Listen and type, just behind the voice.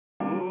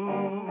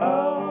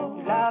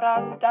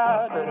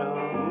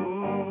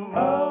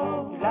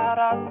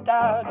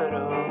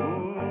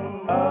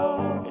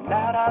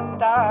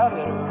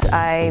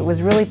I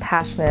was really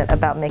passionate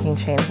about making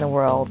change in the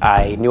world.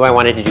 I knew I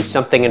wanted to do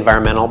something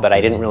environmental, but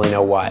I didn't really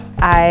know what.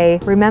 I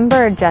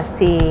remember just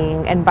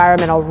seeing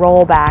environmental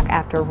rollback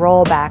after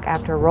rollback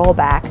after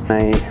rollback.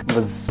 I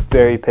was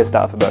very pissed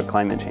off about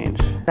climate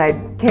change. I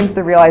came to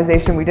the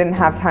realization we didn't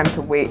have time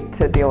to wait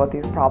to deal with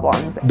these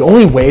problems. The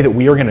only way that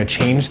we are going to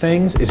change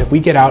things is if we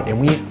get out and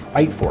we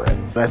fight for it.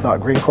 I thought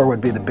Green Corps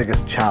would be the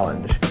biggest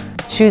challenge.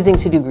 Choosing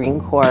to do Green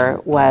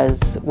Corps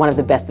was one of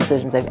the best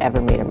decisions I've ever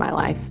made in my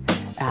life.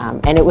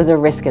 And it was a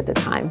risk at the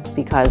time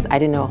because I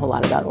didn't know a whole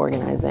lot about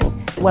organizing.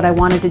 What I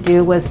wanted to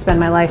do was spend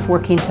my life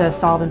working to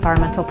solve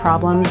environmental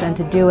problems, and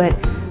to do it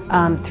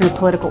through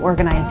political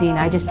organizing.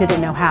 I just didn't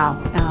know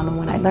how. And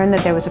when I learned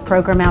that there was a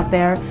program out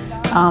there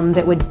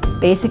that would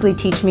basically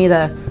teach me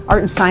the art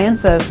and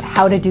science of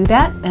how to do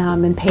that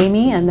and pay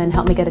me and then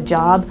help me get a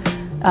job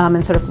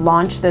and sort of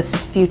launch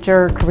this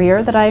future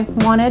career that I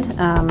wanted,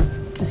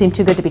 it seemed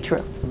too good to be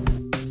true.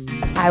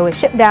 I was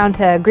shipped down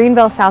to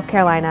Greenville, South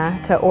Carolina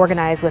to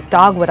organize with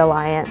Dogwood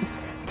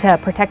Alliance to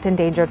protect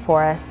endangered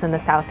forests in the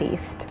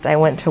Southeast. I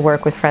went to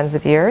work with Friends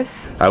of the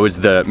Earth. I was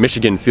the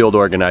Michigan field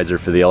organizer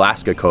for the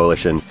Alaska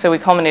Coalition. So we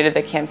culminated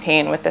the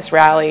campaign with this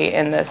rally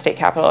in the state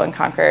capitol in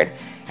Concord.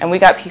 And we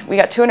got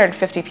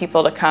 250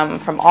 people to come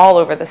from all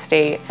over the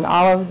state.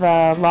 All of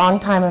the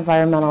longtime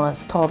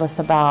environmentalists told us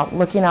about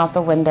looking out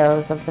the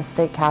windows of the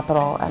state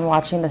capitol and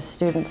watching the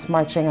students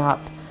marching up,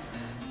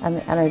 and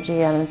the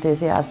energy and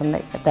enthusiasm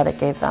that it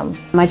gave them.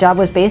 My job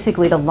was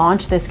basically to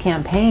launch this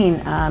campaign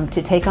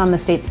to take on the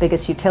state's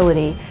biggest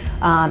utility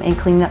and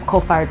clean up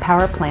coal-fired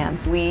power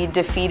plants. We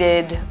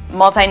defeated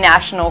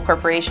multinational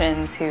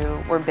corporations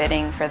who were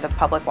bidding for the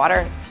public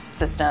water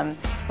system.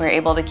 We were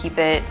able to keep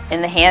it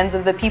in the hands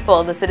of the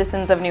people, the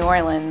citizens of New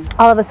Orleans.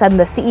 All of a sudden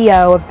the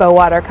CEO of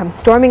Bowater comes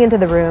storming into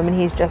the room, and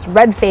he's just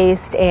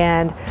red-faced,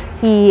 and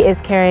he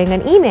is carrying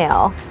an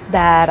email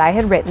that I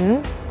had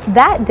written.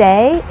 That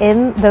day,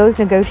 in those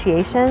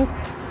negotiations,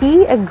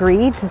 he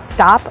agreed to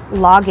stop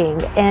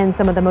logging in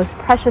some of the most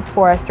precious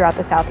forests throughout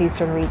the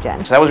southeastern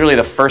region. So that was really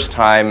the first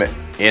time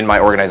in my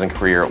organizing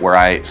career where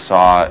I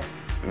saw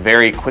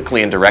very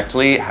quickly and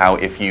directly how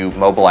if you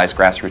mobilize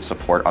grassroots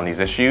support on these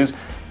issues,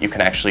 you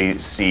can actually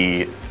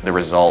see the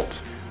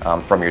result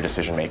from your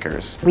decision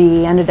makers.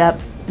 We ended up,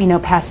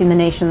 passing the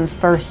nation's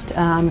first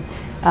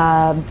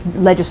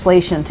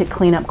legislation to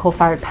clean up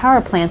coal-fired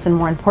power plants, and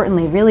more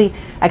importantly, really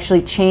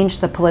actually change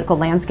the political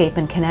landscape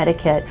in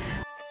Connecticut.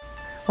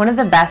 One of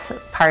the best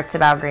parts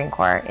about Green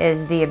Corps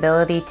is the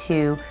ability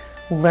to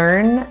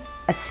learn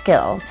a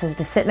skill, so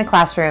to sit in a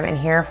classroom and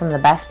hear from the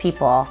best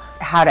people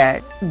how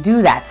to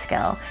do that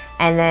skill,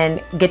 and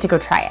then get to go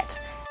try it.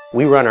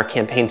 We run our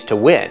campaigns to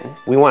win.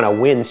 We want to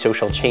win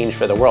social change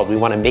for the world. We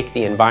want to make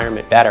the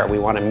environment better. We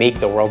want to make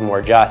the world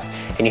more just.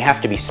 And you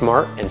have to be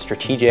smart and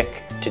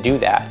strategic to do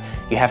that.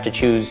 You have to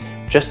choose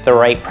just the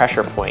right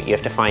pressure point. You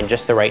have to find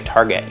just the right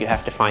target. You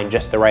have to find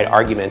just the right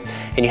arguments.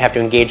 And you have to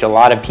engage a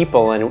lot of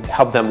people and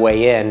help them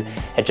weigh in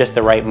at just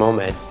the right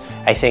moments.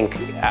 I think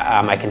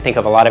I can think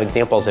of a lot of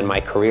examples in my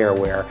career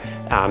where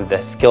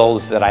the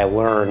skills that I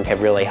learned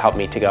have really helped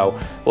me to go,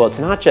 well, it's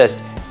not just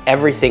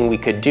everything we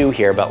could do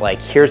here, but like,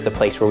 here's the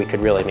place where we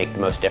could really make the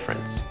most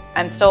difference.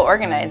 I'm still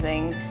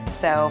organizing,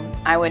 so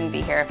I wouldn't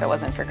be here if it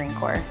wasn't for Green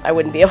Corps. I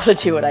wouldn't be able to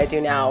do what I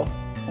do now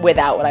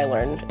without what I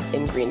learned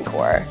in Green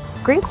Corps.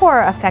 Green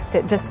Corps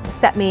just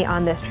set me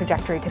on this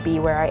trajectory to be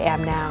where I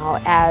am now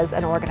as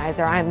an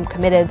organizer. I'm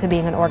committed to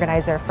being an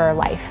organizer for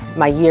life.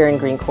 My year in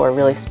Green Corps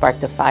really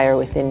sparked a fire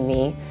within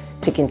me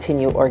to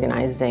continue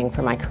organizing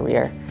for my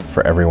career.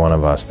 For every one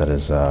of us that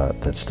is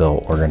that's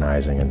still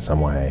organizing in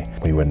some way,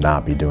 we would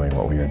not be doing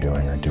what we are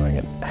doing or doing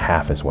it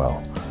half as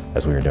well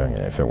as we were doing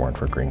it if it weren't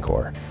for Green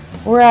Corps.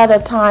 We're at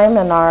a time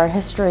in our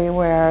history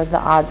where the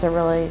odds are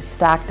really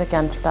stacked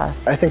against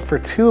us. I think for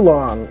too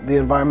long, the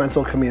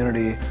environmental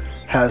community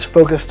has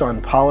focused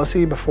on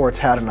policy before it's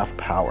had enough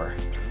power.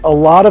 A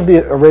lot of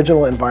the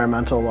original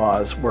environmental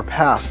laws were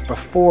passed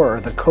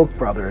before the Koch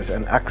brothers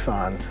and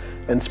Exxon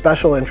and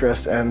special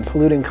interests and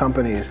polluting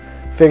companies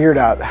figured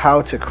out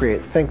how to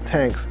create think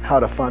tanks, how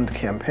to fund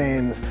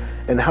campaigns,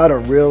 and how to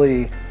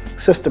really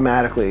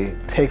systematically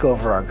take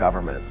over our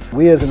government.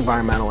 We as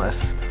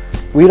environmentalists,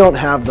 we don't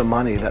have the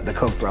money that the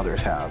Koch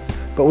brothers have,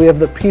 but we have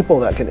the people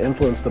that can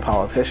influence the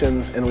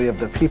politicians, and we have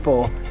the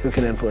people who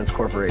can influence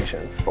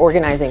corporations.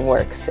 Organizing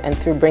works, and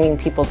through bringing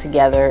people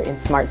together in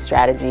smart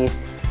strategies,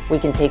 we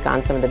can take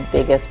on some of the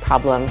biggest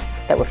problems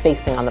that we're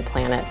facing on the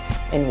planet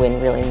and win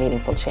really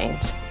meaningful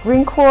change.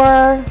 Green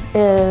Corps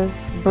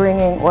is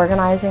bringing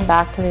organizing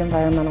back to the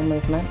environmental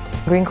movement.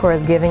 Green Corps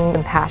is giving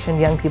impassioned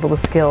young people the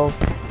skills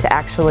to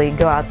actually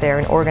go out there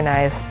and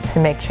organize to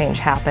make change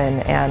happen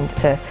and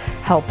to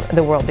help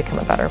the world become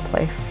a better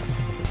place.